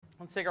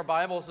Let's take our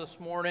Bibles this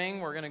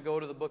morning. We're going to go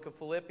to the book of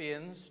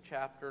Philippians,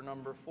 chapter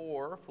number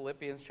 4.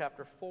 Philippians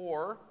chapter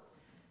 4.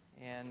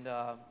 And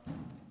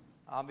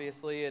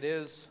obviously it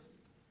is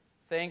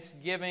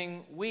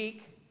Thanksgiving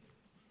week.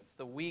 It's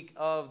the week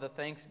of the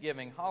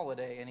Thanksgiving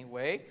holiday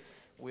anyway.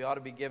 We ought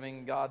to be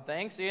giving God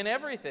thanks in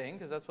everything,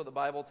 because that's what the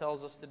Bible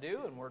tells us to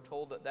do. And we're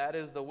told that that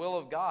is the will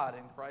of God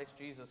in Christ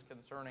Jesus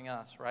concerning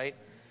us, right?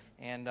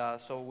 And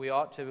so we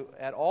ought to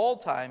at all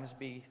times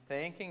be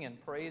thanking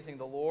and praising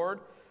the Lord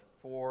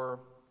for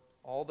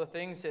all the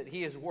things that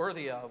He is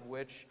worthy of,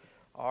 which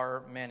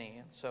are many.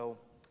 And so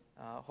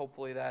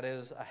hopefully that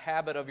is a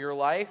habit of your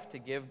life, to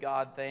give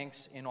God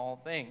thanks in all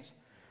things.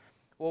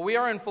 Well, we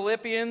are in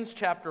Philippians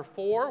chapter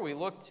 4. We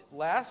looked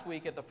last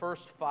week at the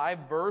first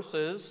 5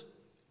 verses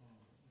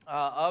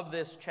of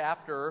this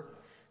chapter.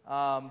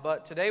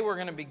 But today we're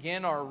going to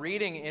begin our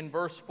reading in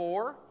verse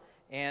 4.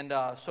 And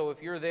so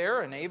if you're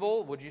there and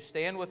able, would you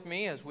stand with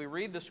me as we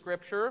read the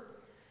scripture?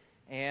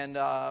 And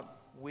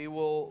we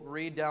will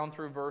read down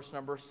through verse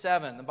number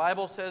 7. The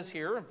Bible says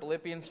here in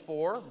Philippians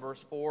 4,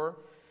 verse 4,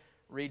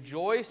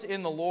 "Rejoice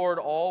in the Lord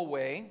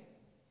always.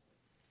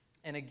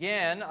 And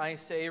again I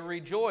say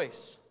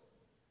rejoice."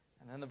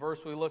 And then the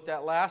verse we looked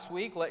at last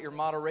week, "Let your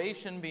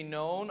moderation be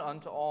known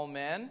unto all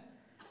men.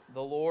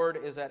 The Lord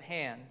is at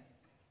hand."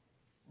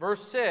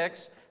 Verse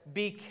 6,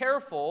 "Be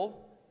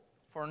careful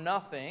for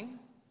nothing,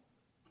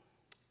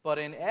 but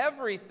in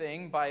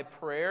everything by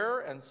prayer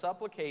and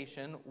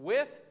supplication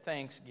with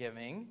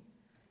thanksgiving,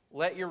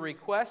 let your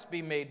requests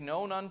be made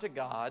known unto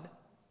God,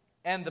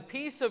 and the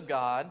peace of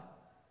God,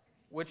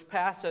 which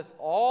passeth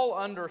all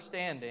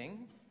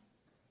understanding,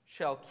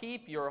 shall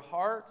keep your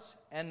hearts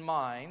and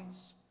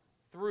minds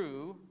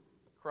through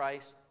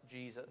Christ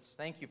Jesus."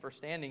 Thank you for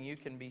standing. You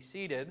can be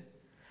seated.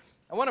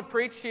 I want to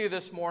preach to you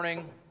this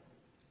morning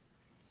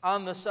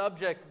on the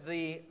subject,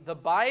 the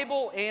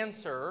Bible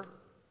answer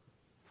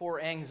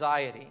for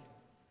anxiety.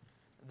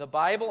 The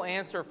Bible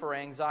answer for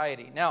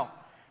anxiety. Now,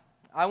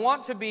 I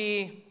want to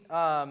be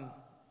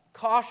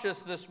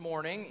cautious this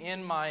morning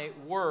in my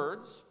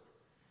words,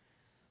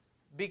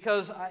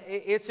 because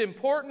it's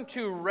important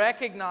to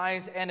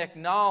recognize and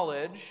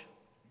acknowledge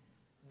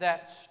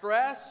that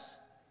stress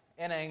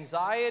and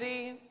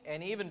anxiety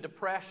and even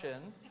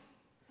depression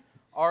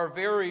are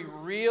very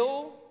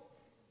real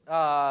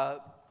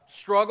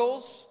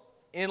struggles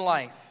in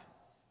life.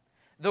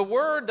 The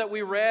word that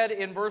we read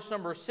in verse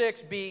number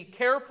 6, "Be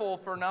careful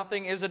for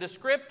nothing," is a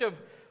descriptive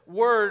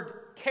word.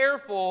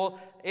 Careful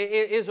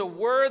is a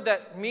word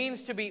that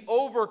means to be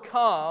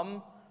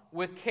overcome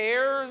with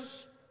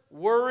cares,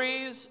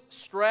 worries,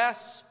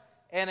 stress,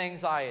 and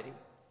anxiety.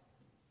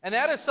 And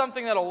that is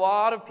something that a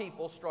lot of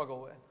people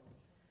struggle with.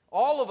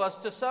 All of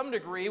us, to some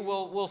degree,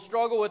 will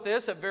struggle with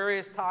this at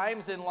various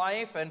times in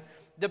life, and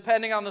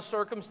depending on the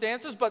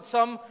circumstances, but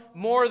some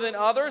more than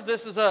others.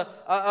 This is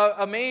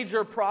a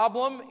major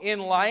problem in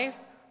life.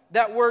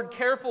 That word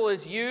 "careful"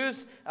 is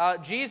used.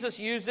 Jesus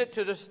used it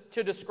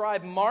to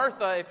describe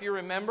Martha, if you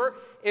remember,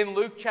 in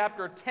Luke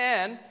chapter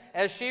 10,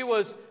 as she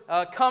was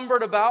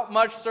cumbered about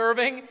much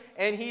serving,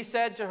 and He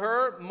said to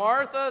her,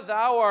 "Martha,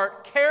 thou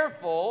art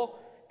careful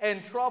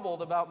and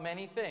troubled about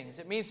many things."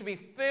 It means to be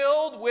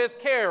filled with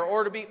care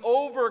or to be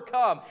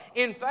overcome.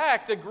 In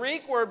fact, the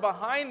Greek word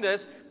behind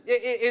this,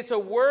 it's a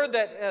word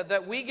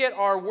that we get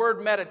our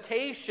word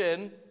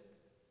meditation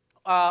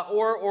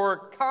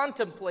or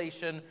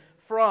contemplation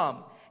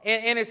from.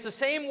 And it's the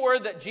same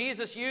word that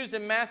Jesus used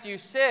in Matthew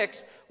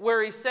 6,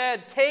 where He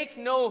said, "Take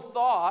no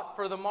thought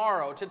for the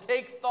morrow." To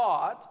take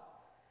thought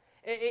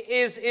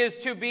is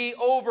to be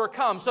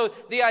overcome. So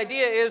the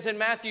idea is in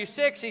Matthew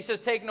 6, He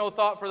says, "Take no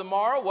thought for the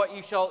morrow, what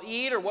you shall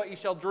eat or what you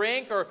shall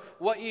drink, or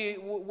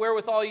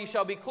wherewithal you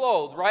shall be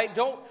clothed," right?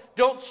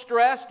 Don't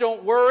stress,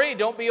 don't worry,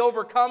 don't be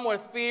overcome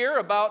with fear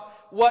about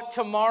what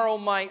tomorrow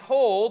might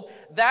hold.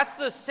 That's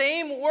the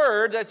same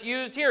word that's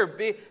used here.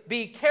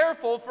 Be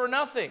careful for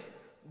nothing.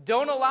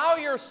 Don't allow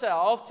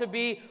yourself to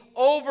be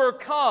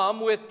overcome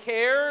with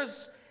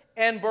cares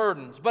and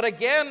burdens. But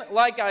again,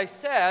 like I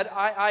said,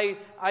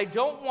 I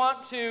don't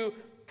want to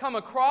come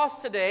across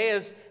today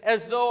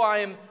as though I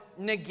am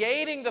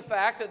negating the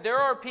fact that there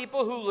are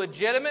people who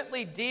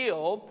legitimately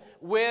deal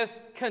with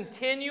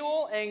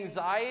continual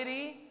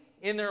anxiety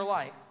in their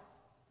life.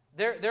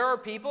 There are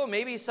people,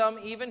 maybe some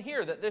even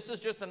here, that this is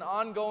just an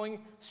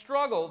ongoing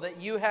struggle that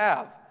you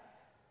have.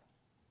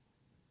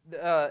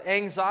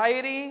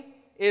 Anxiety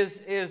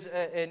is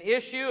an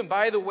issue, and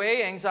by the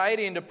way,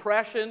 anxiety and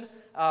depression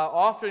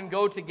often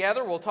go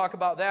together. We'll talk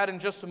about that in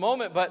just a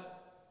moment,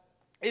 but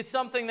it's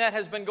something that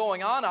has been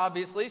going on,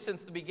 obviously,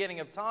 since the beginning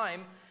of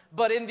time.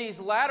 But in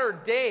these latter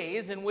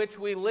days in which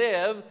we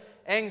live,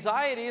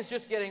 anxiety is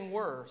just getting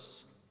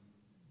worse.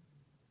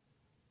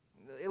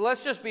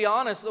 Let's just be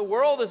honest, the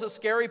world is a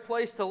scary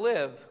place to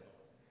live.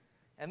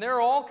 And there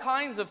are all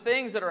kinds of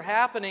things that are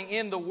happening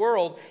in the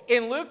world.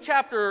 In Luke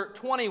chapter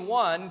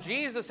 21,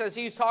 Jesus, as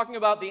He's talking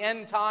about the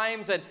end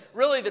times and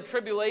really the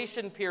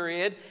tribulation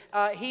period,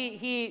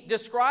 he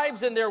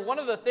describes in there one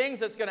of the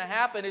things that's going to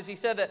happen is He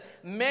said that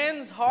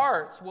men's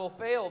hearts will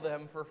fail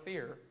them for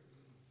fear.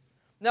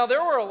 Now,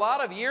 there were a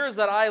lot of years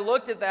that I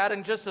looked at that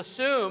and just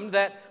assumed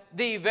that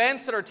the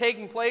events that are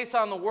taking place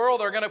on the world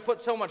are going to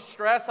put so much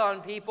stress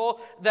on people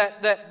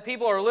that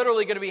people are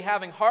literally going to be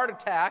having heart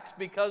attacks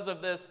because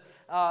of this,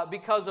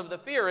 because of the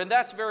fear. And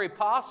that's very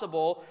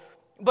possible.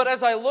 But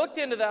as I looked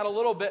into that a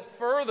little bit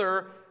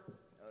further,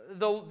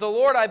 the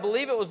Lord, I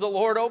believe it was the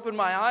Lord, opened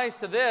my eyes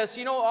to this.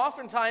 You know,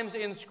 oftentimes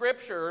in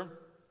Scripture,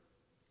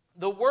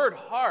 the word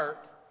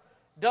heart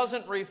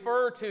doesn't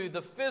refer to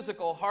the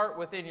physical heart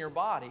within your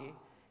body.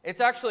 It's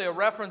actually a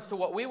reference to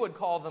what we would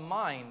call the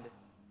mind.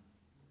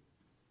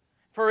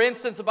 For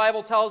instance, the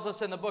Bible tells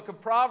us in the book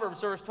of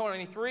Proverbs, verse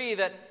 23,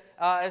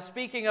 that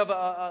speaking of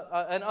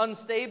an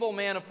unstable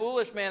man, a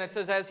foolish man, it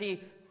says, as he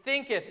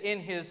thinketh in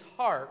his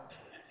heart.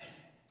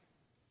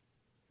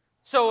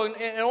 So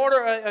in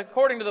order,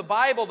 according to the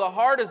Bible, the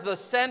heart is the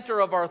center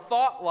of our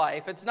thought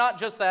life. It's not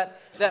just that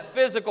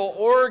physical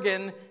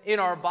organ in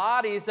our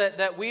bodies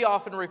that we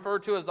often refer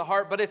to as the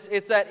heart, but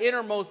it's that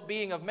innermost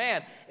being of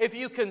man. If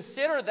you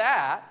consider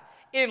that,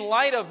 in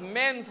light of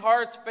men's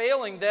hearts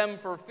failing them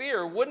for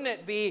fear, wouldn't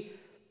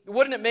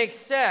it make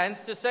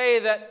sense to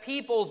say that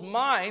people's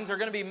minds are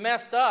going to be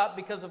messed up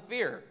because of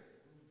fear?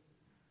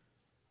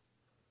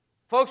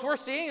 Folks, we're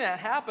seeing that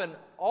happen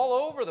all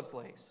over the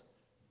place.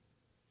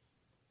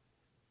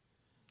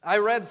 I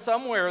read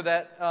somewhere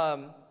that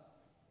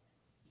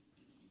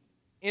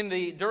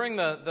during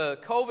the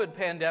COVID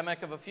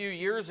pandemic of a few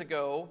years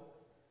ago,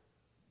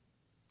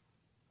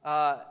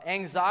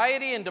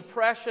 anxiety and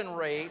depression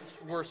rates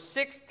were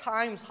 6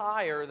 times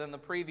higher than the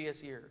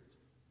previous year.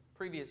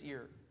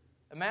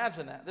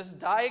 Imagine that. This is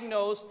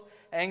diagnosed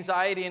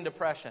anxiety and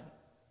depression.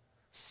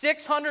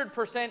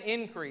 600%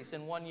 increase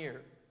in 1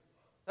 year.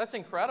 That's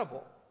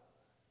incredible.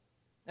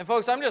 And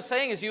folks, I'm just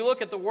saying, as you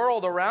look at the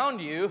world around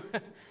you,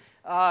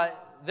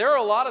 there are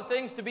a lot of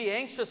things to be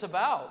anxious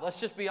about.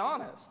 Let's just be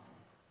honest.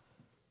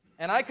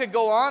 And I could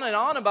go on and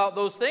on about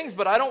those things,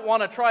 but I don't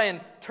want to try and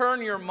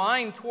turn your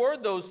mind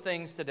toward those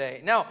things today.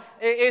 Now,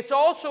 it's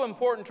also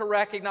important to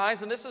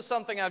recognize, and this is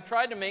something I've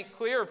tried to make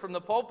clear from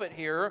the pulpit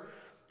here,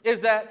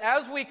 is that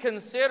as we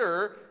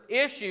consider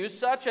issues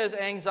such as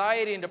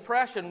anxiety and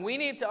depression, we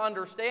need to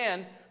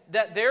understand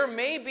that there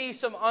may be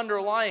some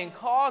underlying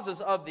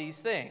causes of these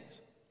things.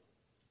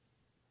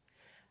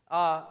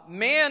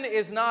 Man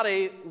is not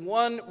a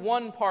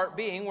one-part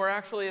being. We're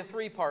actually a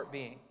 3-part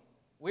being.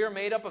 We are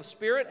made up of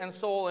spirit and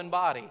soul and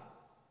body.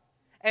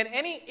 And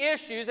any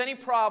issues, any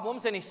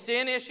problems, any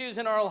sin issues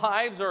in our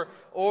lives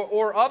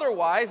or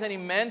otherwise, any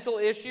mental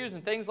issues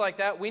and things like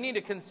that, we need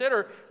to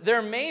consider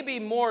there may be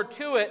more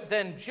to it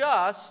than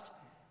just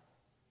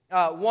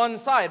one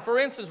side. For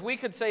instance, we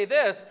could say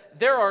this: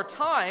 there are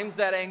times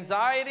that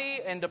anxiety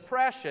and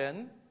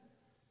depression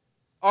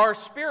are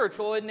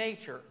spiritual in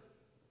nature.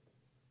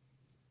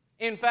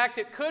 In fact,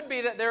 it could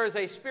be that there is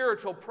a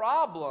spiritual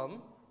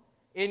problem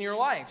in your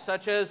life,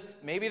 such as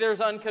maybe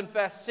there's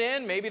unconfessed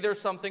sin, maybe there's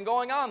something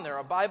going on there.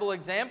 A Bible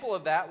example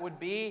of that would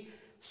be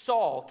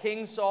Saul.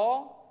 King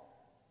Saul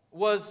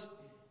was,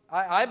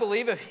 I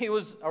believe if he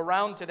was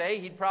around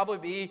today, he'd probably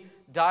be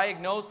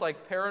diagnosed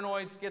like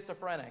paranoid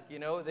schizophrenic. You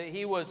know, that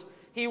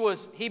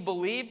he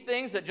believed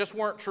things that just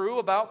weren't true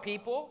about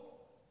people.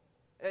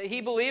 He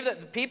believed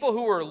that the people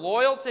who were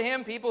loyal to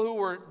him, people who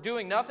were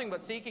doing nothing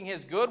but seeking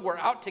his good, were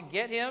out to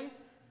get him.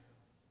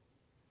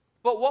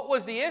 But what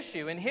was the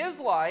issue? In his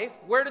life,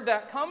 where did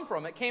that come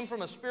from? It came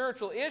from a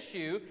spiritual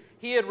issue.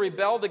 He had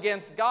rebelled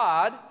against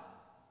God,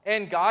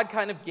 and God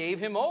kind of gave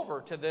him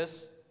over to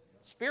this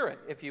spirit,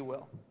 if you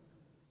will.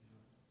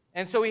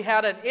 And so he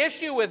had an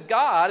issue with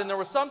God, and there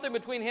was something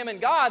between him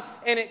and God,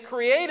 and it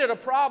created a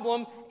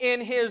problem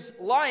in his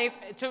life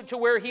to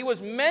where he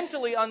was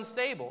mentally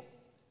unstable.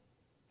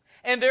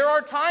 And there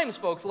are times,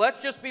 folks,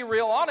 let's just be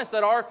real honest,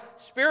 that our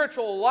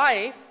spiritual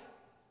life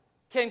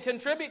can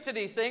contribute to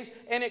these things,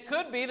 and it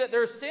could be that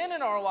there's sin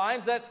in our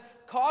lives that's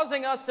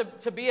causing us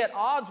to be at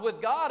odds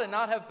with God and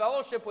not have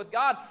fellowship with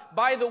God.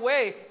 By the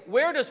way,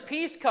 where does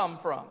peace come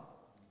from?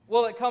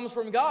 Well, it comes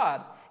from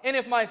God. And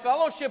if my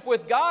fellowship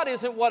with God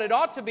isn't what it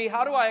ought to be,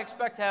 how do I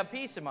expect to have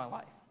peace in my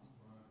life?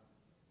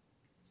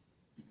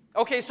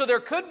 Okay, so there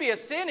could be a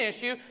sin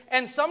issue,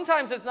 and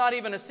sometimes it's not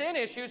even a sin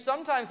issue,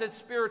 sometimes it's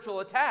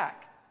spiritual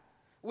attack.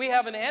 We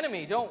have an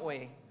enemy, don't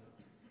we?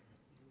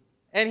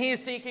 And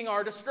he's seeking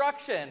our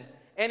destruction.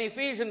 And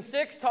Ephesians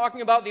 6,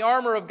 talking about the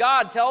armor of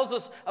God, tells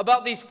us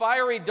about these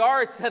fiery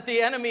darts that the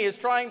enemy is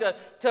trying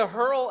to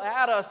hurl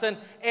at us. And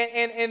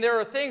there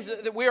are things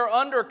that we are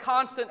under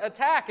constant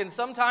attack. And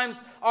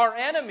sometimes our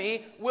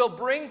enemy will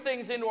bring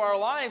things into our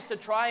lives to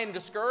try and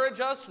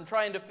discourage us and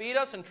try and defeat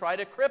us and try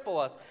to cripple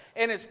us.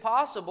 And it's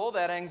possible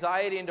that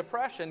anxiety and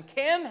depression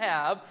can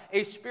have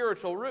a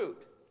spiritual root.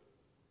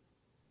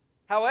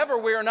 However,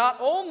 we are not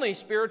only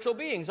spiritual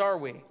beings, are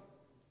we?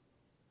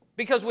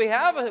 Because we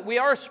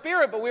are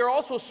spirit, but we are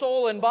also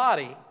soul and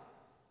body.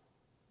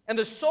 And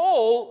the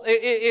soul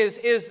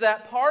is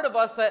that part of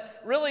us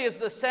that really is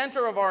the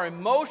center of our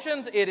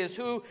emotions. It is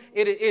who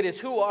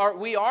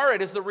we are.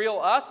 It is the real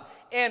us.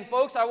 And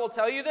folks, I will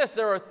tell you this: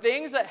 there are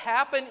things that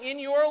happen in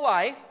your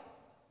life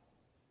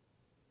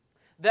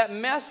that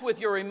mess with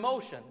your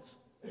emotions.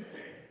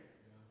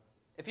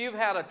 If you've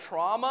had a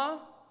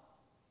trauma,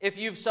 if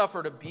you've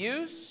suffered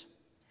abuse,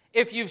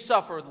 if you've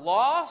suffered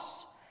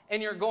loss,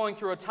 and you're going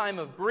through a time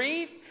of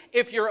grief,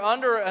 if you're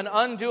under an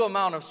undue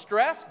amount of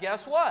stress,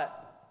 guess what?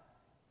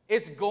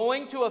 It's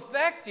going to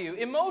affect you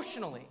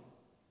emotionally.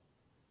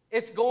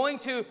 It's going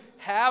to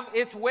have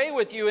its way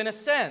with you in a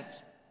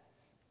sense.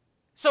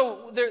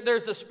 So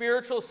there's the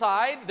spiritual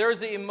side, there's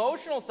the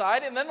emotional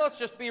side, and then let's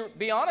just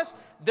be honest,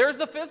 there's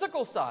the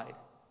physical side.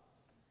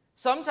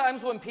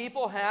 Sometimes when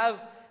people have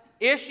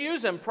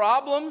issues and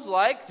problems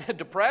like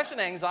depression,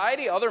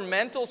 anxiety, other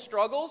mental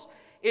struggles,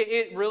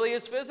 it really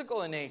is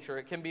physical in nature.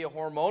 It can be a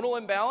hormonal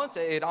imbalance.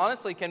 It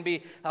honestly can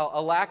be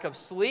a lack of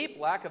sleep,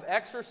 lack of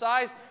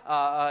exercise,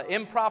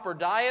 improper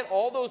diet.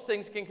 All those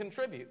things can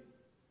contribute.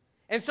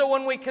 And so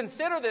when we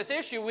consider this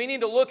issue, we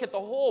need to look at the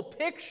whole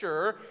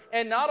picture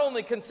and not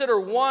only consider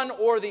one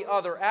or the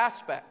other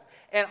aspect.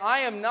 And I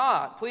am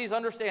not, please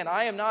understand,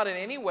 I am not in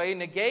any way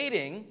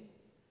negating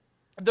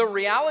the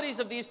realities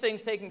of these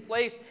things taking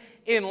place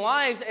in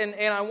lives, and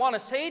I want to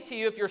say to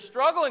you, if you're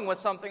struggling with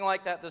something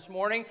like that this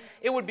morning,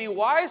 it would be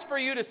wise for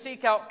you to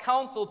seek out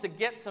counsel to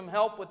get some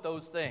help with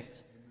those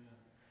things. Amen.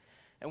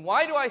 And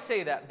why do I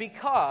say that?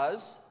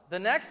 Because the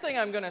next thing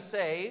I'm going to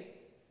say,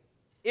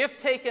 if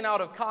taken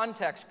out of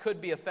context,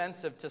 could be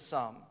offensive to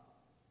some.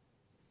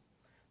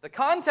 The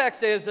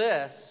context is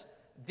this: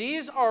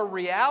 these are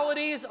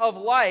realities of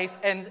life,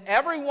 and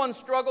everyone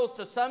struggles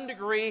to some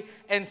degree,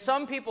 and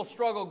some people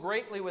struggle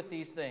greatly with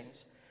these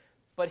things.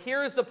 But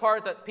here's the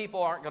part that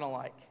people aren't going to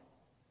like.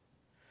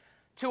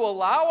 To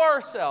allow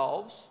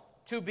ourselves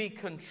to be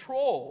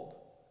controlled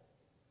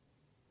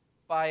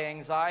by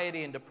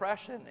anxiety and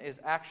depression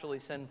is actually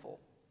sinful.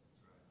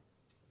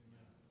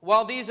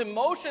 While these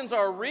emotions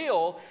are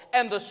real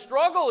and the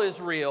struggle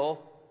is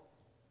real,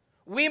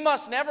 we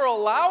must never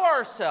allow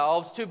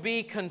ourselves to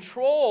be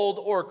controlled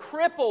or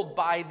crippled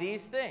by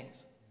these things.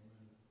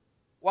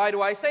 Why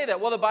do I say that?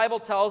 Well, the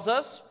Bible tells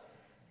us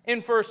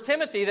in 1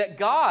 Timothy that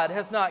God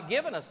has not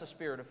given us a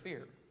spirit of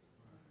fear,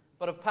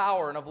 but of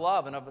power and of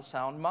love and of a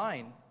sound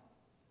mind.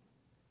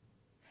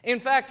 In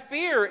fact,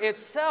 fear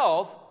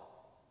itself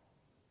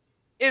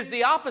is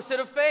the opposite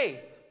of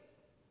faith.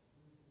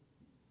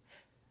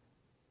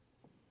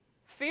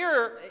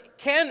 Fear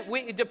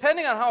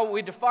depending on how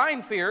we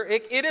define fear,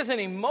 it is an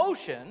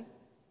emotion,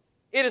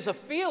 it is a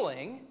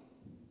feeling,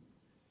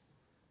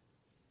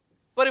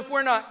 but if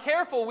we're not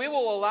careful, we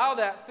will allow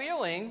that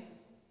feeling,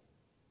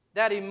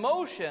 that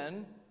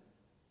emotion,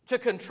 to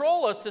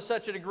control us to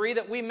such a degree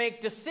that we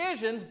make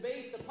decisions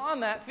based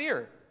upon that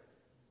fear.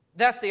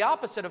 That's the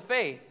opposite of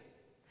faith.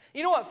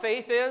 You know what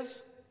faith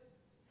is?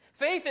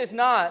 Faith is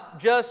not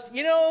just,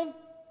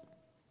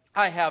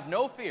 I have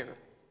no fear.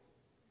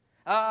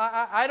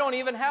 I don't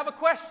even have a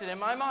question in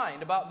my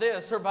mind about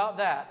this or about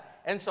that.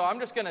 And so I'm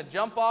just going to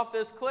jump off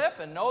this cliff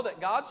and know that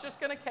God's just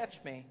going to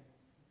catch me.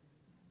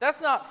 That's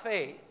not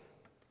faith.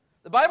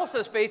 The Bible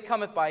says faith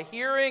cometh by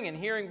hearing, and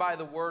hearing by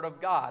the word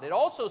of God. It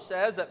also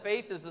says that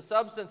faith is the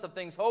substance of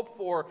things hoped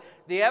for,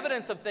 the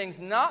evidence of things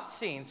not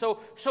seen. So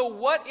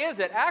what is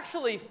it?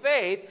 Actually,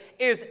 faith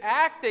is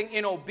acting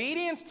in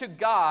obedience to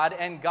God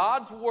and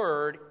God's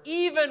word,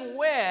 even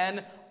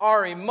when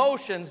our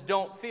emotions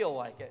don't feel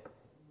like it.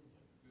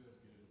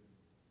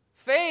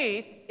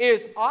 Faith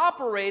is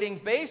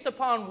operating based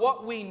upon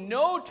what we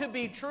know to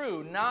be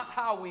true, not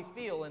how we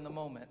feel in the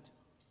moment.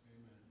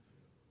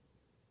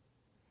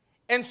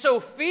 And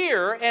so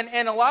fear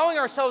and allowing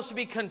ourselves to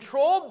be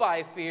controlled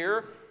by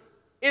fear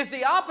is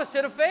the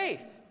opposite of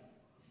faith.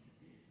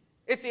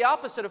 It's the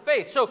opposite of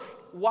faith. So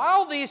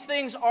while these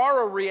things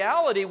are a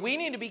reality, we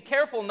need to be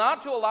careful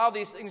not to allow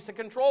these things to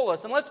control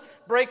us. And let's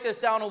break this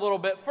down a little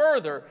bit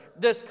further.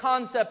 This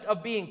concept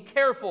of being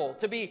careful,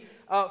 to be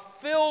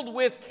filled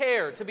with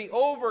care, to be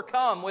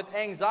overcome with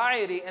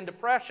anxiety and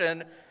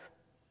depression.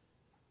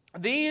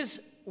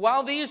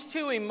 While these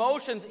two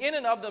emotions in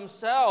and of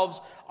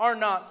themselves are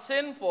not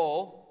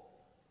sinful,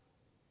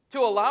 to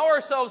allow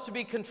ourselves to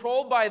be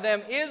controlled by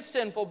them is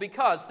sinful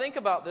because, think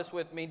about this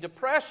with me,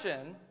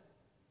 depression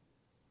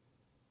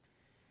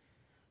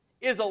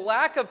is a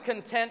lack of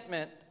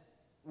contentment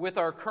with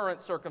our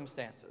current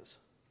circumstances.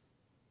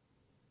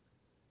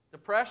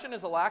 Depression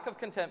is a lack of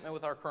contentment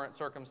with our current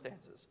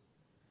circumstances.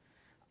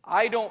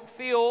 I don't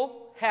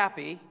feel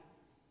happy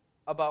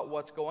about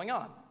what's going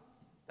on.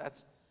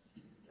 That's,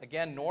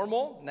 again,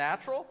 normal,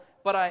 natural,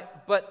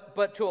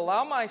 but to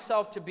allow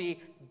myself to be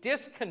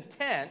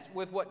discontent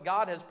with what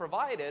God has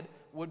provided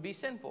would be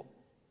sinful.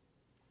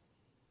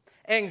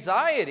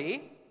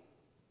 Anxiety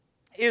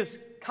is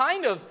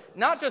kind of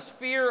not just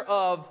fear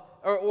of,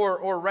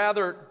 or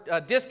rather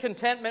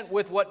discontentment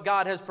with what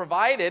God has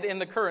provided in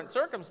the current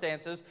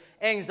circumstances.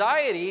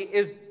 Anxiety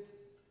is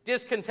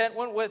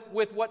discontentment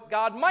with what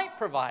God might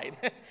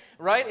provide,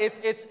 right?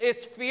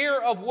 It's fear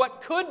of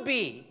what could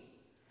be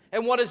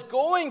and what is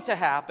going to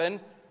happen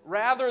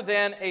rather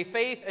than a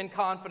faith and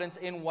confidence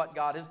in what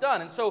God has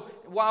done. And so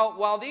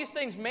while these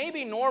things may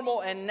be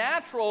normal and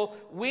natural,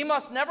 we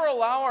must never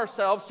allow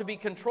ourselves to be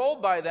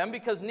controlled by them,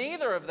 because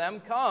neither of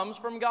them comes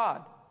from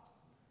God.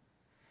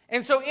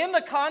 And so in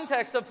the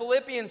context of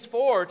Philippians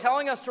 4,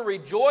 telling us to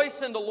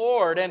rejoice in the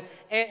Lord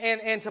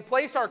and to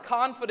place our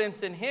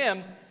confidence in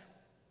Him,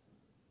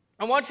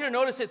 I want you to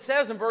notice it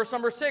says in verse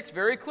number 6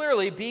 very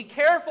clearly, be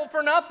careful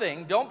for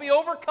nothing, don't be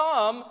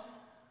overcome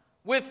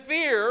with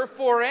fear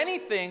for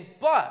anything,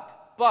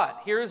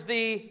 but here's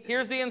the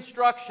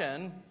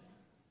instruction,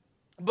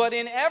 but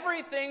in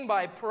everything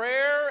by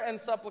prayer and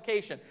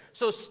supplication.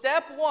 So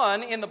step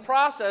one in the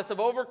process of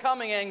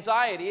overcoming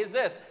anxiety is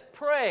this: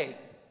 pray.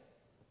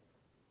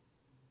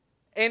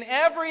 In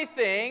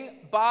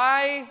everything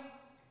by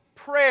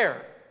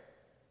prayer.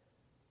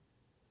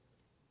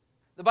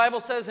 The Bible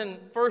says in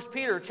 1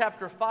 Peter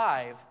chapter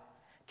 5,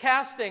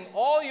 casting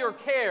all your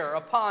care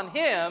upon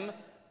Him,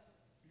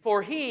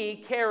 for He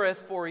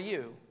careth for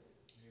you.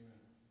 Amen.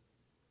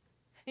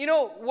 You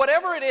know,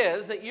 whatever it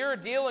is that you're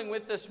dealing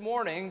with this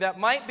morning that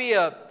might be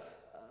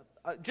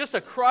just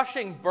a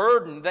crushing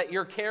burden that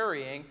you're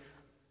carrying,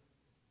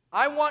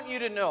 I want you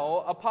to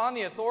know, upon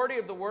the authority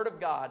of the Word of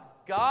God,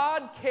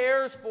 God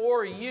cares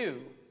for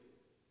you,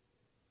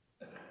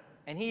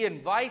 and He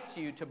invites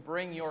you to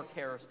bring your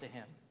cares to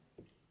Him.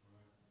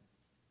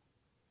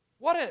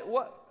 What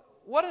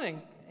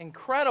an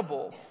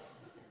incredible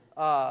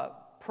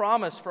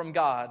promise from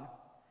God.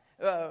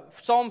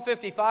 Psalm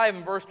 55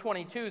 and verse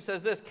 22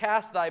 says this: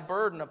 cast thy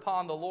burden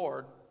upon the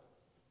Lord,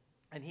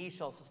 and He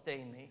shall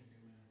sustain thee.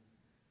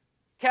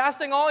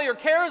 Casting all your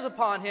cares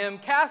upon Him,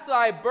 cast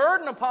thy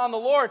burden upon the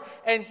Lord,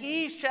 and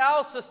He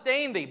shall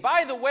sustain thee.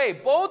 By the way,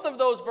 both of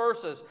those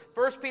verses,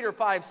 1 Peter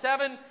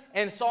 5:7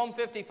 and Psalm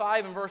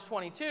 55 and verse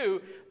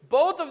 22,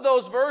 both of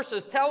those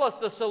verses tell us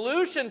the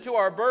solution to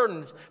our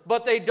burdens,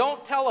 but they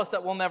don't tell us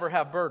that we'll never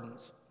have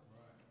burdens.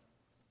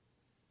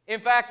 In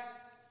fact,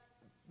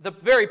 the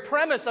very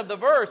premise of the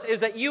verse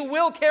is that you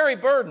will carry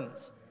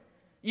burdens.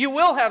 You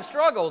will have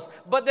struggles,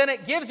 but then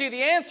it gives you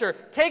the answer.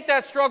 Take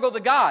that struggle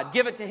to God.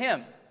 Give it to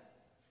Him.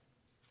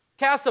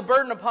 Cast the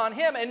burden upon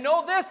Him, and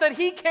know this, that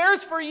He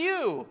cares for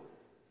you.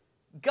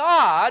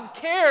 God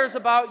cares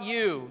about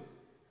you.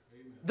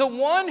 Amen. The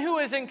one who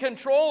is in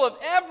control of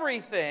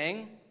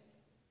everything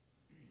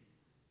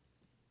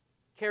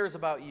cares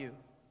about you.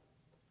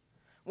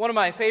 One of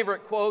my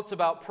favorite quotes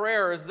about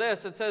prayer is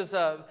this. It says,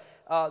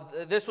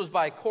 this was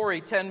by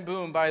Corrie ten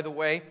Boom, by the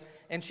way,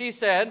 and she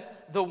said,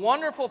 the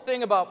wonderful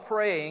thing about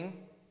praying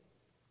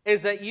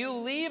is that you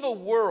leave a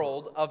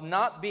world of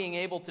not being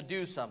able to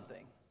do something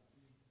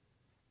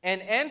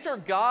and enter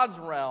God's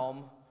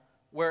realm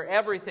where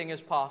everything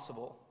is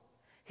possible.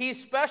 He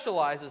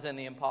specializes in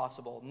the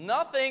impossible.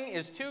 Nothing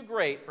is too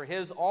great for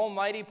His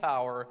almighty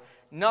power.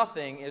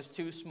 Nothing is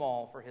too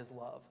small for His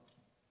love.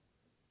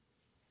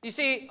 You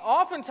see,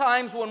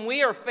 oftentimes when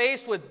we are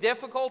faced with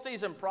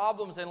difficulties and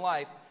problems in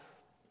life,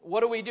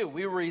 what do?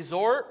 We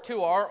resort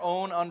to our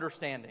own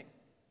understanding.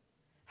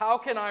 How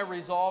can I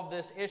resolve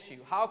this issue?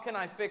 How can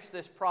I fix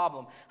this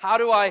problem? How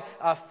do I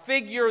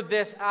figure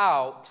this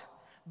out?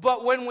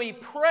 But when we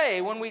pray,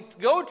 when we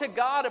go to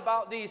God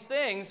about these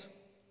things,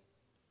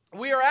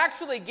 we are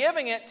actually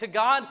giving it to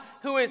God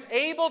who is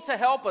able to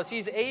help us.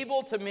 He's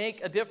able to make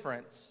a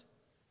difference.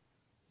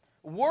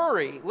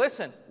 Worry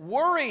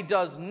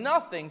does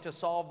nothing to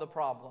solve the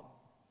problem.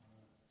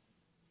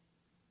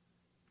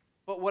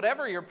 But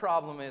whatever your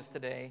problem is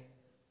today,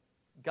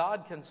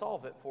 God can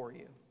solve it for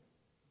you.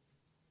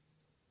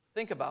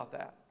 Think about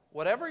that.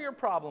 Whatever your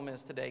problem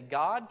is today,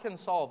 God can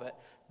solve it,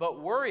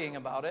 but worrying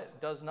about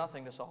it does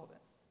nothing to solve it.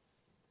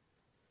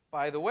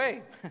 By the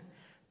way,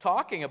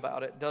 talking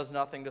about it does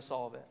nothing to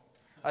solve it.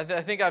 I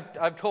think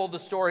I've told the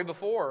story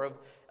before of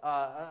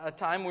a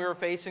time we were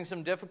facing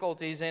some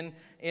difficulties in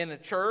a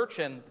church,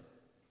 and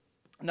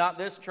not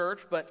this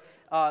church, but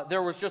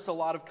there was just a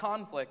lot of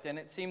conflict, and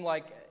it seemed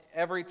like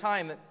every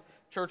time that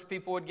church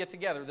people would get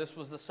together, this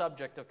was the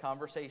subject of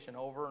conversation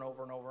over and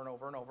over and over and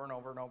over and over and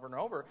over and over and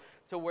over,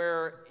 to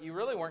where you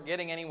really weren't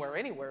getting anywhere.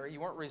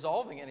 You weren't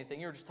resolving anything.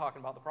 You were just talking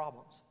about the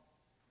problems.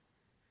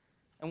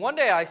 And one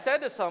day I said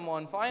to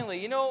someone,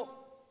 finally,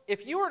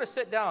 if you were to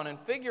sit down and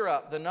figure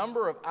out the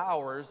number of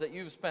hours that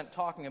you've spent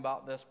talking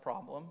about this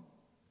problem,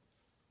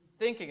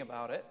 thinking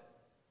about it,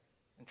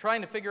 and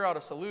trying to figure out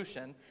a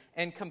solution,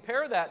 and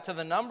compare that to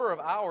the number of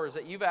hours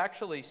that you've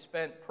actually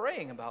spent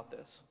praying about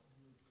this,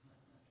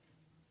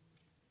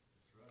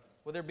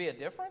 would there be a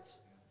difference?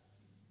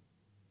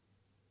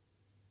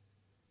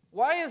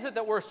 Why is it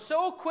that we're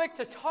so quick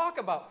to talk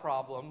about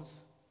problems,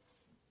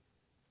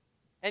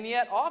 and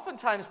yet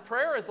oftentimes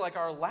prayer is like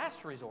our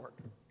last resort?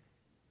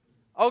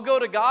 I'll go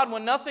to God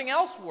when nothing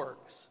else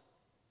works.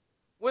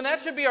 When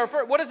that should be our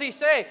first. What does He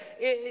say?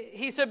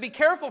 He said, be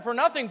careful for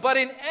nothing, but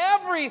in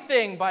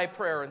everything by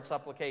prayer and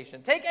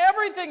supplication. Take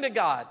everything to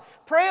God.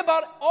 Pray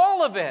about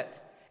all of it.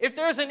 If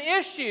there's an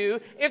issue,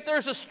 if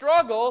there's a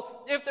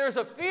struggle, if there's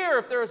a fear,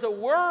 if there's a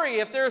worry,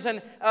 if there's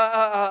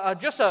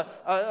just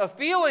a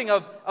feeling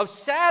of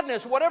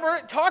sadness,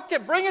 whatever,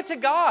 bring it to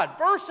God.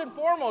 First and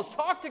foremost,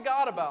 talk to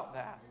God about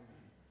that.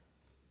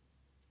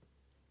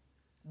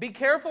 Be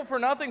careful for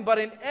nothing, but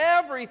in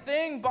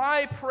everything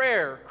by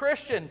prayer.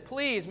 Christian,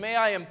 please, may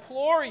I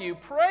implore you,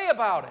 pray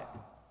about it.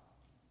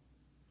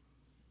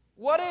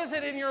 What is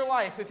it in your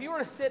life? If you were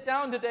to sit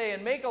down today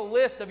and make a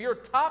list of your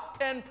top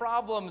 10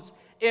 problems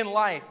in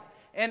life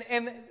and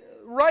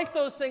write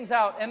those things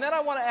out, and then I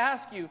want to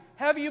ask you,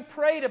 have you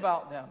prayed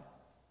about them?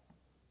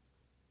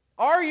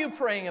 Are you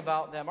praying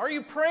about them? Are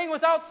you praying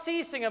without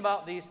ceasing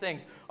about these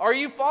things? Are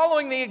you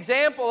following the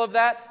example of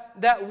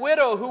that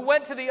widow who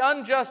went to the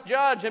unjust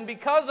judge, and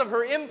because of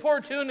her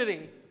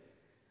importunity,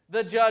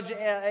 the judge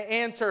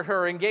answered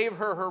her and gave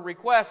her her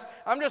request?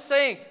 I'm just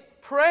saying,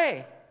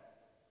 pray.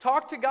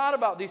 Talk to God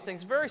about these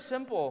things. Very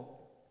simple.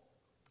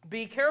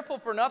 Be careful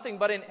for nothing,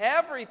 but in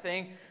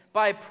everything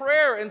by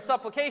prayer and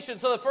supplication.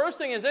 So the first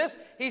thing is this.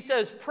 He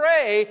says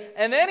pray,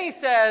 and then he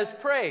says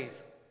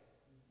praise.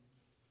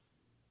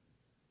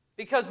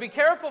 Because be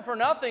careful for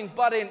nothing,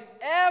 but in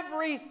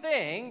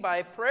everything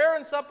by prayer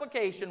and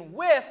supplication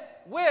with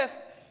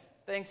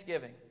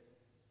thanksgiving.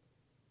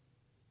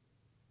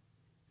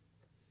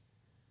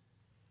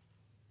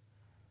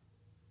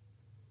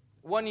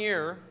 One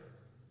year,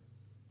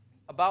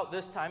 about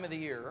this time of the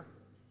year,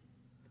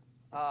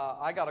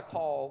 I got a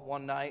call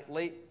one night,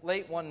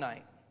 late one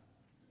night,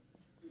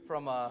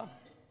 from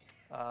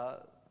the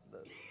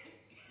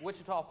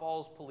Wichita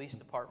Falls Police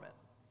Department.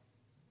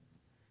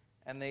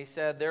 And they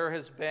said there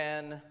has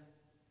been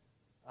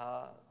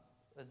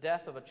the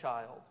death of a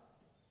child,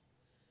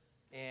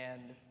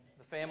 and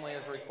the family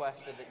has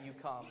requested that you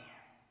come.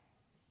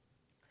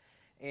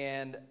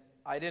 And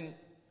they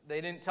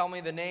didn't tell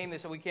me the name. They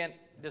said we can't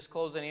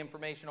disclose any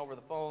information over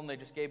the phone. They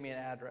just gave me an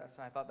address.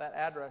 And I thought that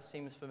address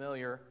seems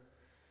familiar.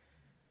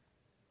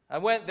 I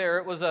went there.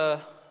 It was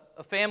a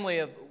family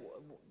of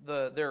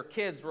their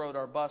kids rode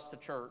our bus to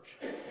church.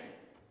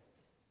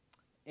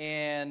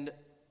 And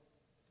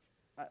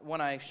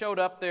when I showed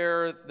up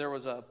there, there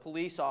was a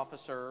police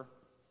officer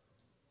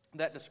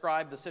that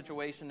described the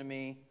situation to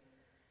me.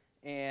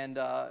 And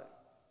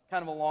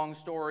kind of a long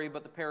story,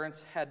 but the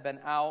parents had been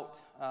out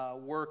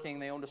working.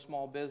 They owned a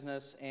small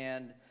business,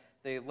 and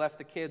they left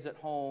the kids at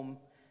home.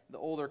 The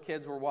older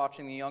kids were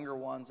watching the younger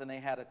ones, and they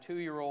had a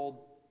 2-year-old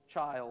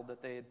child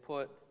that they had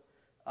put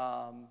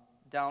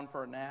down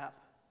for a nap,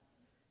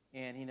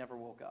 and he never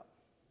woke up.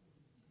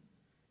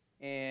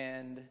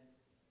 And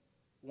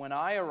when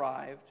I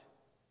arrived,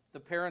 the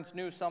parents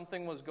knew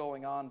something was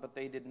going on, but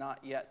they did not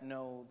yet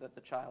know that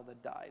the child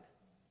had died.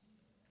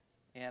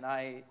 And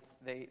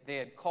they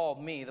had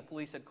called me, the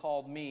police had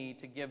called me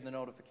to give the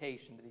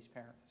notification to these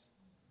parents.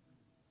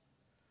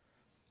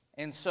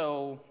 And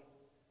so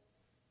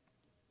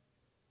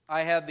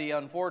I had the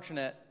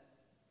unfortunate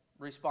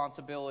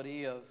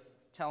responsibility of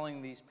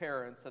telling these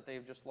parents that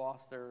they've just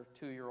lost their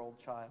 2-year-old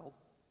child.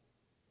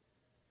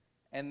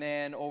 And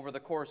then over the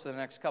course of the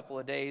next couple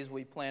of days,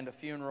 we planned a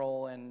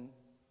funeral, and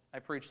I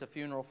preached a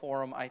funeral for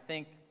them, I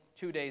think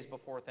 2 days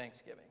before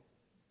Thanksgiving.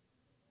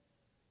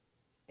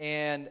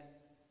 And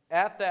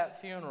at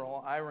that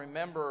funeral, I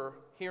remember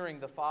hearing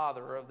the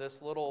father of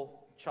this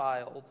little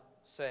child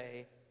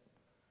say,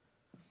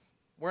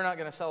 "We're not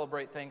going to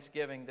celebrate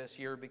Thanksgiving this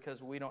year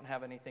because we don't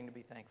have anything to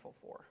be thankful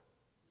for."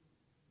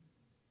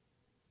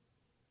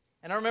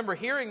 And I remember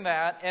hearing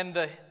that, and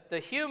the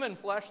human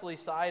fleshly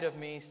side of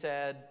me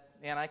said,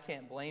 man, I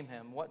can't blame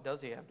him. What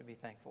does he have to be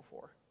thankful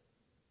for?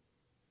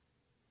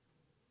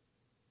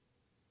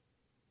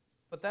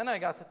 But then I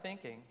got to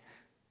thinking,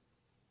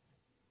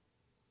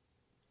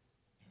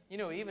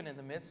 even in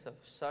the midst of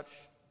such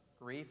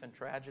grief and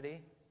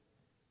tragedy,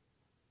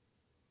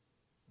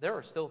 there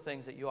are still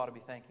things that you ought to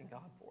be thanking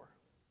God for.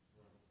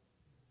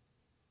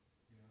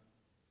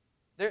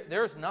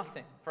 There's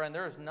nothing, friend,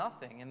 there is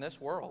nothing in this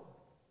world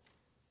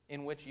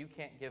in which you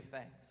can't give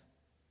thanks.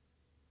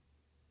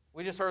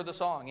 We just heard the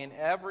song, in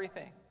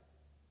everything,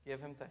 give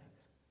him thanks.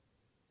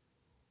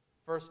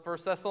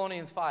 1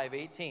 Thessalonians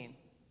 5:18,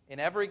 in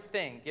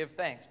everything give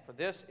thanks, for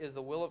this is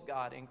the will of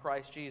God in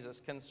Christ Jesus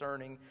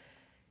concerning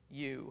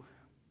you.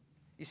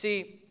 You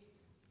see,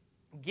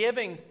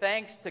 giving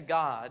thanks to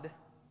God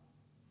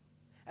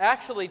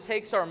actually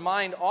takes our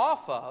mind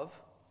off of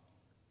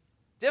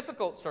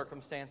difficult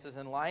circumstances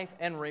in life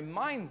and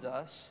reminds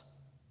us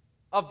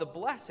of the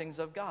blessings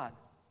of God.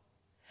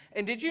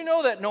 And did you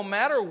know that no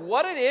matter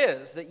what it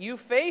is that you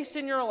face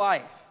in your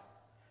life,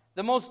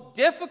 the most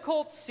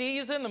difficult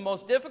season, the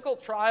most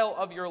difficult trial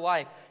of your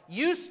life,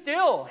 you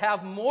still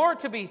have more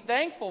to be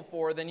thankful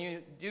for than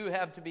you do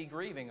have to be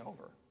grieving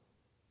over?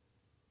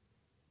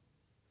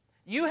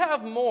 You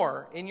have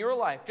more in your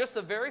life. Just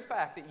the very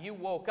fact that you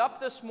woke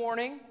up this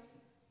morning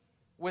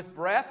with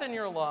breath in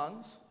your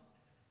lungs,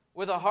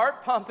 with a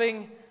heart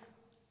pumping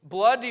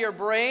blood to your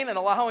brain and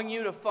allowing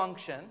you to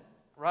function,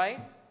 right?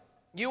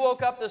 You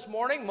woke up this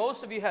morning,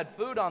 most of you had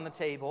food on the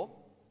table.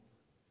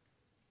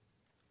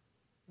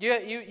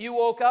 You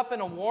woke up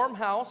in a warm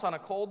house on a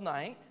cold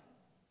night.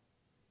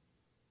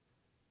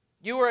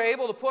 You were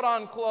able to put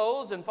on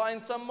clothes and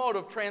find some mode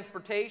of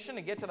transportation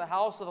to get to the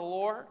house of the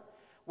Lord,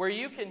 where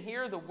you can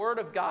hear the Word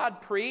of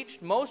God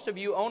preached. Most of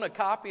you own a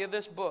copy of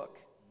this book.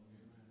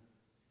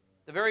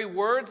 The very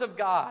words of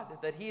God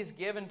that He's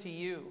given to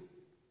you.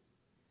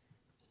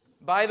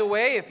 By the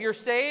way, if you're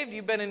saved,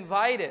 you've been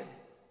invited,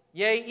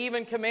 yea,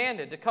 even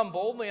commanded, to come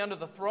boldly under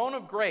the throne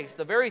of grace,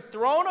 the very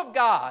throne of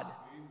God,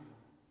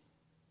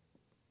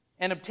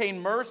 and obtain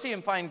mercy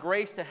and find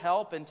grace to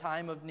help in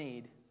time of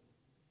need.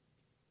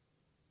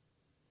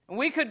 And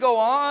we could go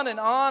on and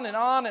on and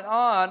on and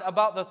on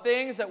about the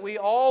things that we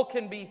all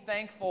can be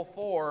thankful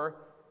for.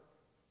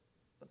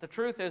 But the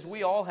truth is,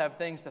 we all have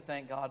things to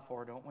thank God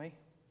for, don't we?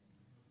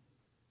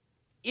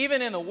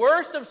 Even in the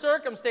worst of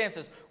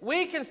circumstances,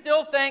 we can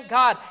still thank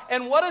God.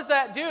 And what does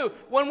that do?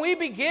 When we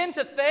begin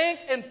to thank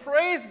and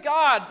praise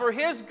God for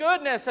His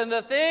goodness and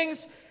the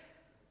things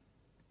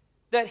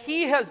that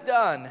He has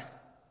done,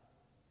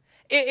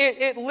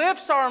 it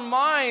lifts our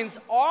minds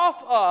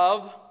off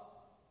of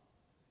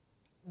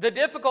the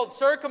difficult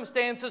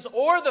circumstances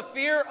or the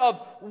fear of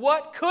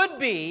what could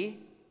be,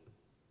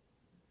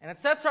 and it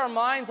sets our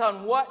minds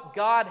on what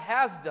God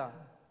has done.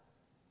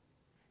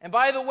 And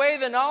by the way,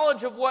 the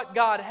knowledge of what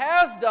God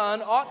has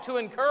done ought to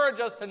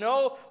encourage us to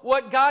know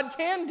what God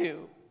can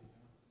do.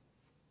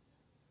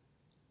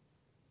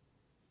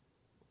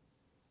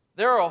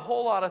 There are a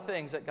whole lot of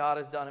things that God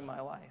has done in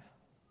my life.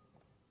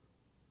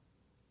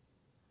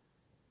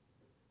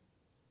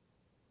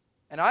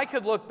 And I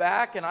could look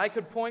back and I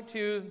could point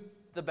to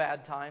the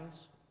bad times.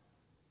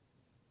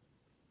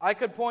 I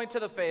could point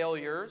to the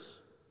failures.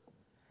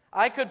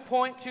 I could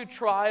point to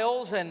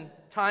trials and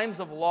times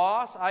of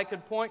loss. I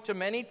could point to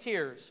many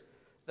tears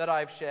that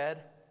I've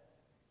shed.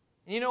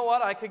 And you know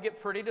what? I could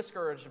get pretty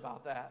discouraged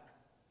about that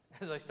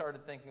as I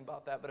started thinking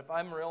about that. But if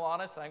I'm real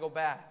honest and I go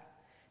back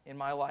in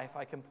my life,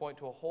 I can point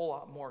to a whole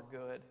lot more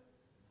good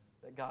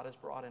that God has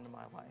brought into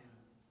my life.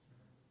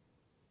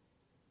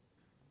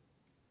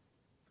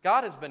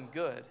 God has been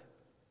good.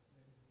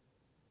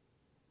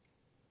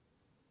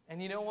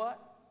 And you know what?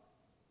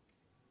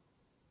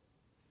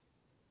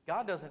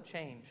 God doesn't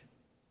change.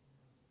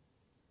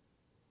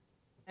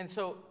 And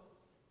so,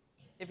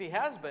 if He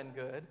has been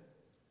good,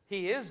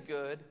 He is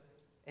good,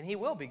 and He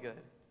will be good.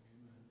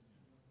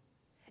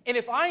 And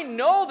if I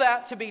know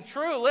that to be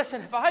true,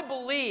 listen, if I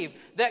believe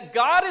that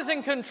God is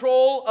in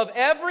control of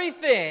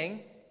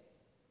everything,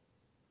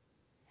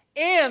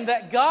 and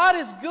that God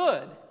is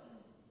good,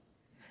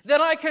 then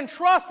I can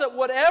trust that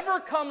whatever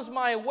comes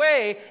my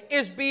way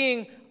is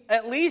being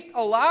at least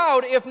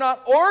allowed, if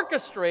not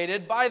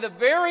orchestrated, by the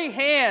very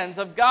hands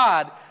of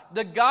God,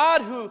 the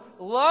God who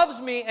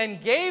loves me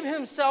and gave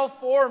Himself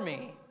for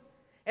me.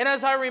 And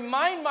as I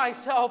remind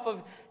myself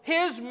of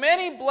His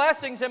many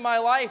blessings in my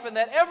life, and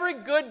that every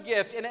good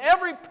gift and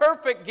every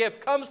perfect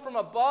gift comes from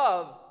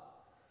above,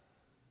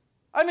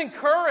 I'm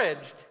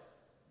encouraged.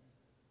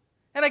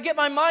 And I get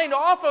my mind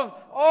off of,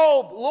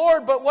 oh,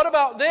 Lord, but what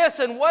about this?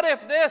 And what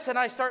if this? And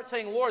I start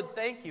saying, Lord,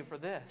 thank you for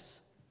this.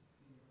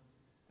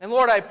 And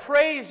Lord, I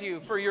praise you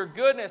for your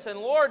goodness. And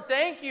Lord,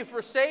 thank you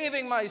for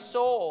saving my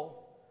soul.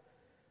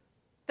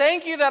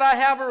 Thank you that I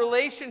have a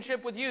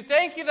relationship with you.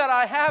 Thank you that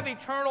I have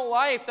eternal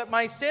life, that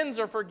my sins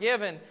are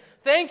forgiven.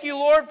 Thank you,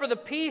 Lord, for the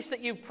peace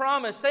that you've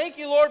promised. Thank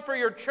you, Lord, for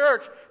your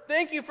church.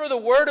 Thank you for the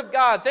Word of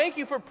God. Thank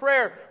you for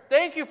prayer.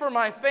 Thank you for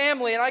my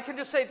family. And I can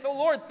just say,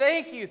 Lord,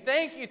 thank you,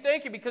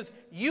 because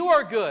you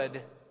are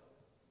good.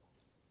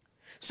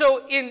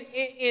 So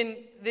in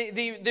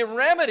the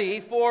remedy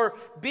for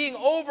being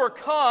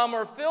overcome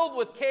or filled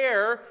with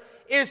care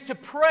is to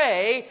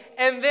pray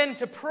and then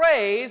to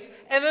praise,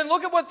 and then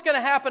look at what's going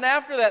to happen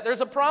after that. There's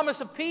a promise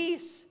of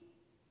peace.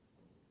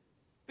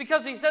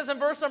 Because he says in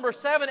verse number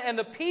 7, and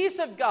the peace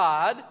of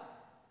God,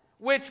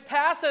 which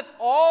passeth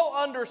all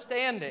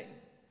understanding,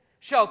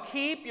 shall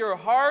keep your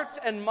hearts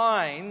and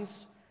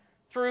minds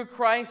through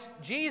Christ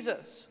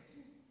Jesus.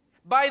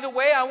 By the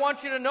way, I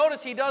want you to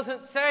notice he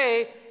doesn't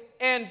say,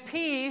 and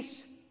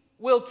peace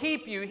will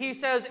keep you. He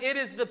says it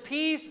is the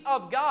peace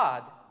of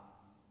God.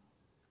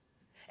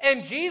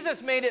 And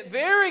Jesus made it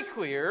very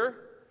clear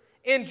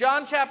in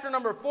John chapter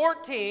number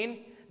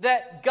 14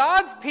 that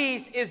God's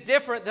peace is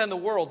different than the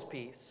world's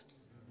peace.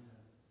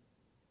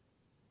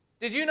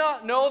 Did you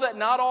not know that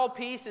not all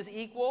peace is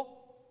equal?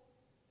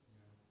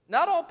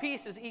 Not all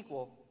peace is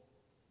equal.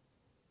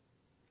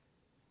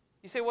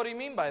 You say, what do you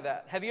mean by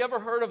that? Have you ever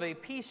heard of a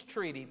peace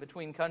treaty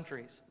between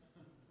countries?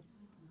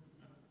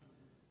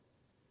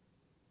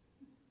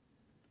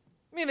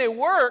 I mean, they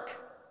work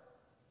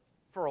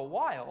for a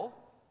while,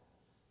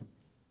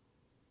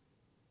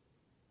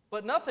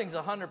 but nothing's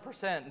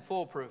 100% and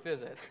foolproof,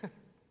 is it?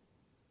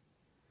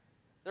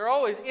 There are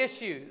always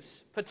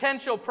issues,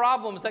 potential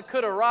problems that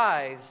could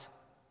arise,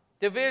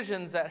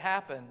 divisions that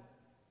happen.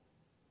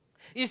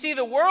 You see,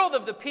 the world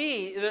of the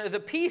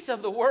peace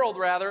of the world,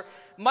 rather,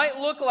 might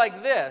look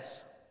like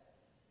this.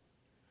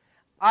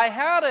 I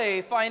had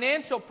a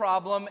financial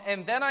problem,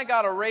 and then I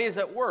got a raise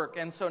at work,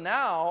 and so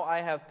now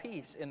I have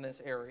peace in this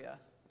area.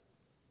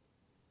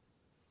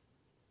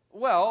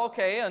 Well,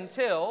 okay,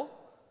 until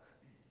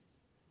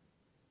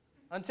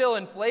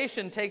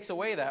inflation takes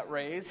away that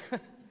raise,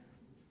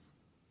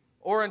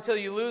 or until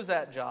you lose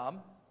that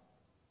job,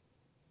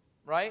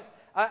 right?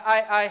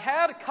 I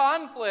had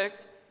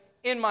conflict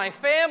in my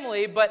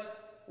family,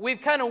 but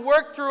we've kind of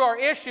worked through our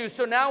issues,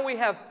 so now we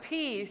have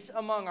peace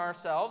among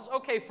ourselves.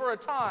 Okay, for a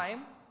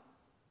time,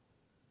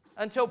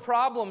 until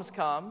problems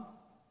come.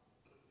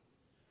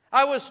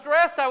 I was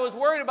stressed, I was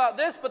worried about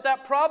this, but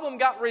that problem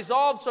got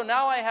resolved, so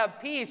now I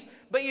have peace.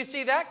 But you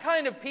see, that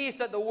kind of peace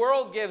that the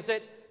world gives,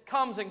 it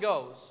comes and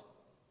goes.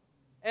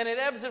 And it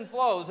ebbs and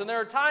flows. And there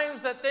are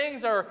times that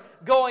things are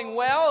going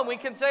well, and we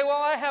can say,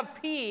 well, I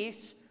have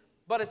peace,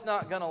 but it's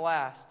not going to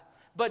last.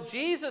 But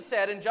Jesus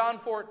said in John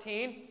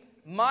 14,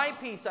 my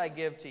peace I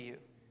give to you.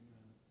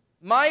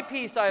 My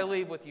peace I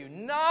leave with you.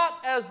 Not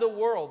as the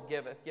world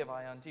giveth, give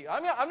I unto you.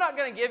 I'm not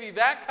going to give you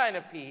that kind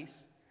of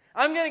peace.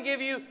 I'm going to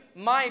give you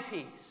my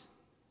peace.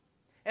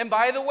 And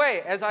by the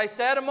way, as I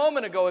said a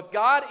moment ago, if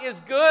God is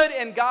good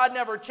and God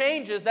never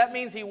changes, that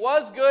means He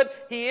was good,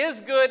 He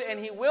is good, and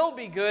He will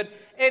be good.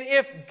 And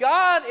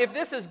if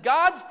this is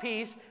God's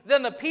peace,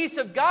 then the peace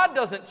of God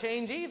doesn't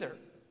change either.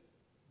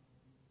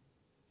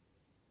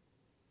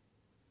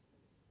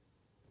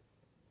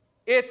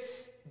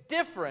 It's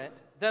different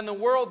than the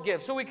world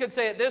gives. So we could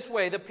say it this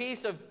way, the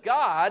peace of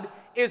God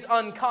is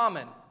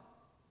uncommon.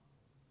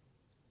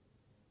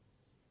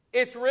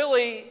 It's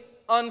really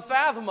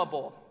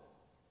unfathomable.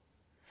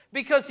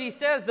 Because He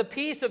says the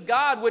peace of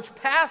God which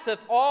passeth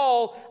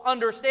all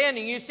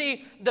understanding. You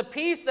see, the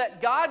peace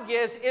that God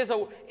gives is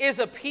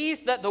a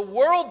peace that the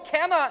world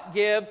cannot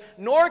give,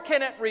 nor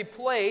can it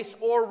replace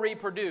or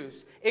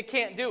reproduce. It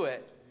can't do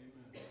it.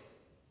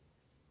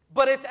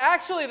 But it's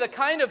actually the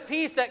kind of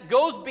peace that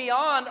goes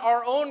beyond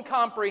our own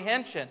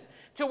comprehension,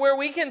 to where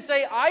we can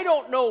say, I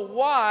don't know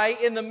why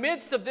in the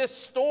midst of this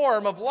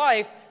storm of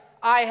life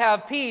I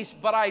have peace,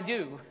 but I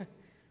do.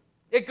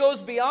 It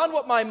goes beyond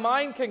what my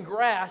mind can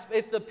grasp.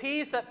 It's the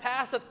peace that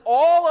passeth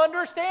all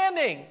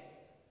understanding.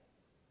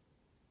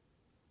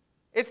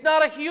 It's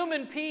not a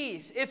human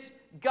peace. It's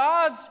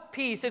God's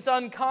peace. It's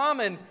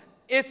uncommon.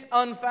 It's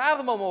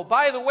unfathomable.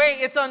 By the way,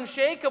 it's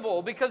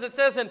unshakable, because it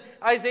says in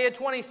Isaiah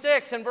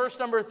 26 and verse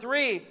number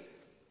 3,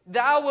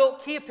 Thou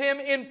wilt keep him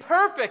in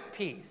perfect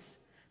peace,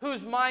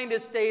 whose mind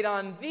is stayed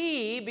on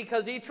Thee,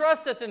 because he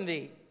trusteth in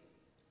Thee.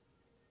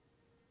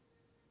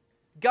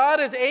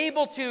 God is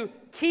able to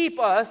keep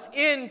us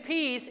in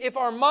peace if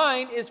our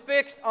mind is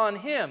fixed on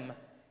Him.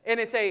 And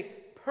it's a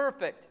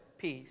perfect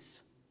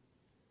peace.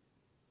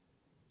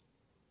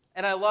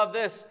 And I love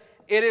this.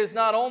 It is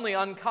not only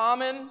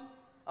uncommon,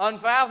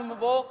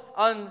 unfathomable,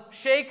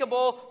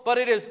 unshakable, but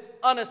it is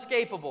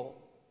unescapable.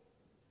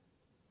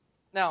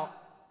 Now,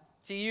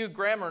 to you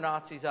grammar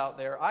Nazis out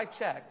there, I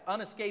checked.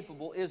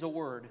 Unescapable is a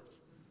word.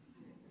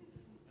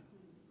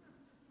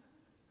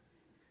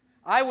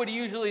 I would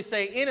usually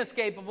say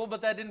inescapable,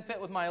 but that didn't fit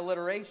with my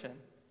alliteration.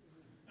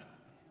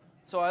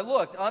 So I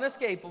looked.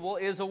 Unescapable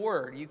is a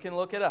word. You can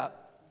look it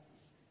up.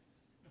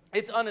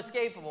 It's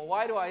unescapable.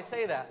 Why do I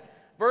say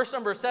that? Verse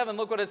number 7,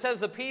 look what it says.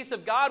 The peace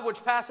of God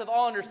which passeth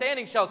all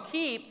understanding shall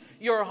keep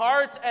your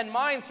hearts and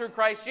minds through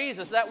Christ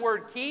Jesus. That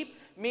word keep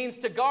means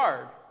to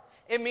guard.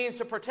 It means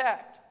to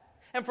protect.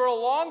 And for a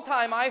long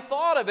time I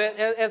thought of it,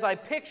 as I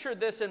pictured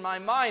this in my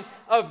mind,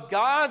 of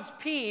God's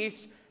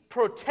peace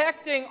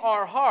protecting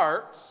our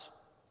hearts,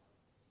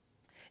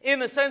 in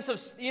the sense of,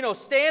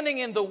 standing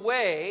in the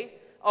way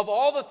of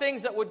all the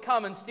things that would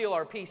come and steal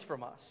our peace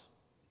from us.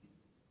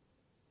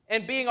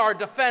 And being our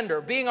defender,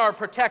 being our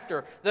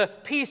protector. The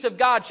peace of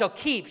God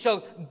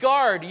shall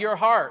guard your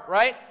heart,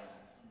 right?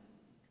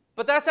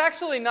 But that's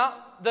actually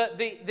not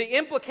the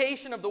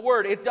implication of the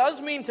word. It does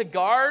mean to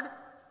guard,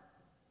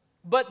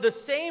 but the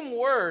same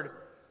word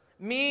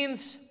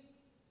means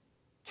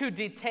to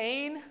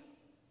detain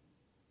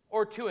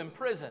or to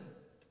imprison.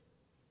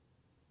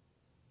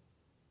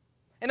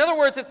 In other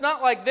words, it's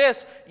not like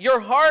this. Your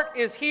heart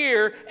is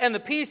here, and the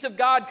peace of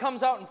God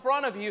comes out in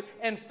front of you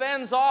and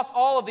fends off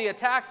all of the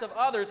attacks of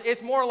others.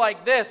 It's more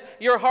like this.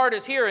 Your heart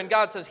is here, and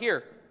God says,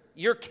 here,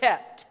 you're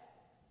kept.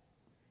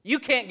 You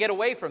can't get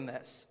away from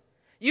this.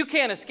 You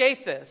can't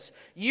escape this.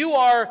 You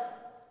are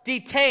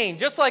detained,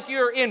 just like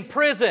you're in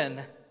prison.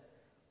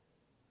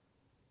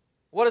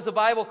 What does the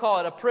Bible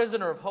call it? A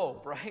prisoner of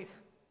hope, right?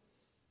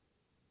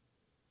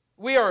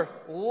 We are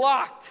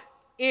locked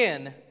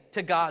in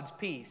to God's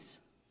peace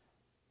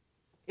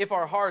if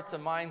our hearts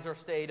and minds are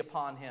stayed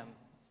upon Him.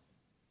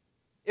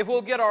 If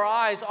we'll get our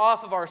eyes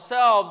off of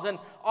ourselves and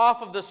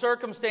off of the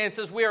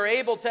circumstances, we are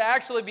able to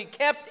actually be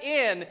kept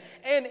in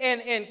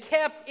and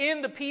kept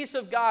in the peace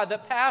of God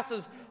that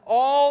passes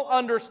all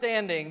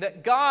understanding,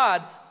 that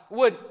God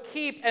would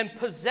keep and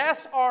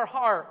possess our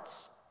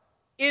hearts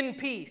in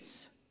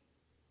peace.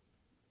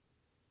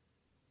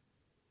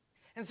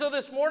 And so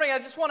this morning, I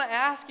just want to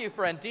ask you,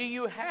 friend, do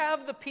you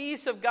have the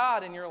peace of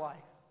God in your life?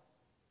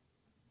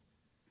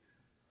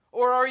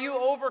 Or are you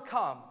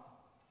overcome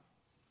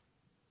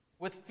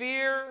with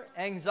fear,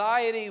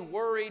 anxiety,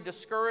 worry,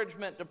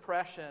 discouragement,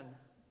 depression?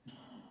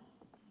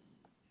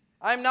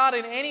 I'm not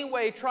in any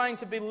way trying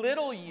to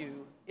belittle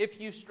you if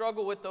you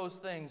struggle with those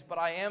things, but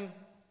I am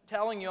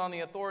telling you on the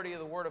authority of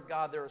the Word of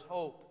God, there is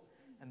hope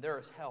and there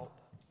is help.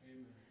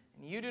 Amen.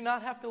 And you do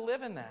not have to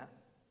live in that.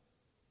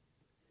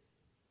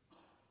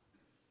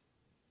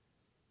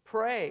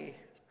 Pray.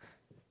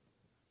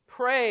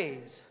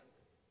 Praise.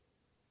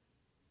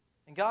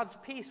 And God's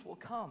peace will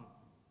come.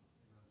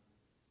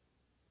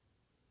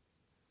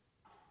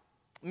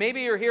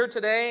 Maybe you're here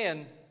today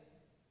and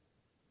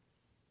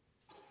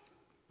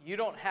you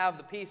don't have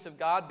the peace of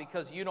God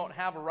because you don't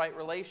have a right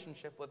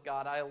relationship with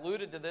God. I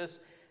alluded to this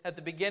at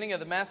the beginning of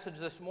the message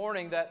this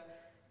morning,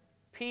 that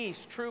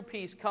peace, true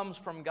peace, comes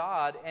from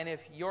God. And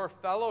if your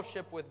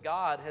fellowship with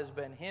God has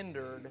been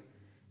hindered,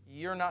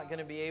 you're not going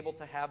to be able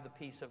to have the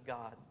peace of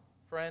God.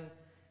 Friend,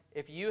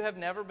 if you have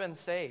never been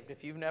saved,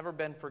 if you've never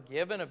been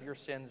forgiven of your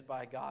sins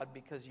by God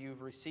because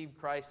you've received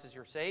Christ as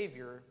your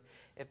Savior,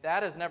 if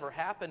that has never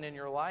happened in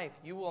your life,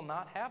 you will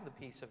not have the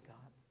peace of God.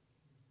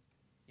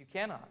 You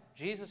cannot.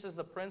 Jesus is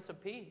the Prince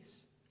of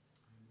Peace.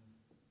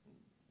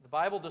 The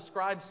Bible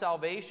describes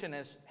salvation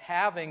as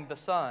having the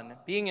Son,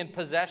 being in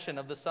possession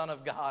of the Son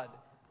of God,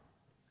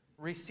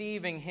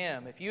 receiving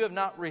Him. If you have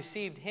not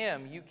received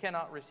Him, you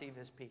cannot receive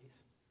His peace.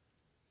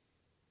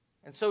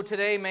 And so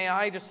today, may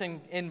I just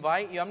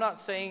invite you, I'm not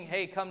saying,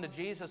 hey, come to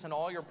Jesus and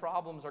all your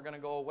problems are going to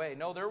go away.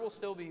 No, there will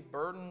still be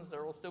burdens,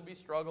 there will still be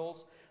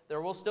struggles, there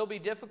will still be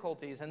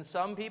difficulties, and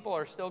some people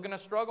are still going to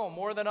struggle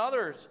more than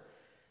others.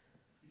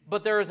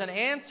 But there is an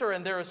answer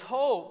and there is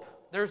hope.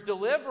 There's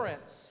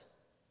deliverance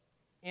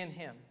in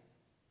Him.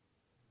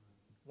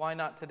 Why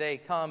not today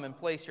come and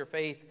place your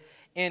faith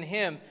in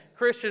Him?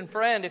 Christian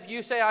friend, if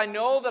you say, I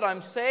know that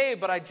I'm saved,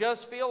 but I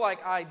just feel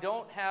like I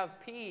don't have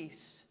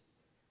peace,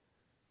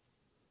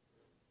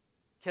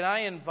 can I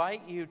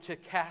invite you to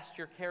cast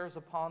your cares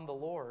upon the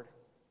Lord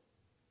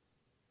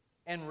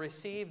and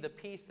receive the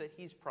peace that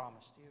He's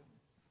promised you?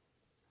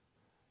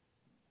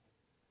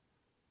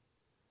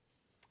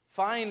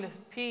 Find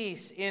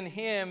peace in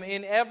Him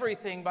in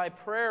everything by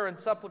prayer and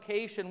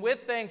supplication.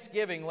 With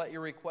thanksgiving, let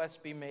your requests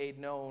be made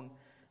known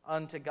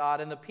unto God.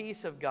 And the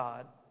peace of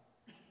God,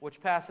 which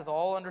passeth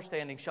all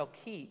understanding, shall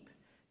keep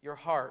your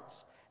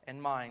hearts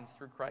and minds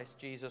through Christ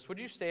Jesus. Would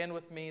you stand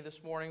with me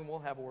this morning? We'll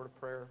have a word of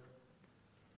prayer.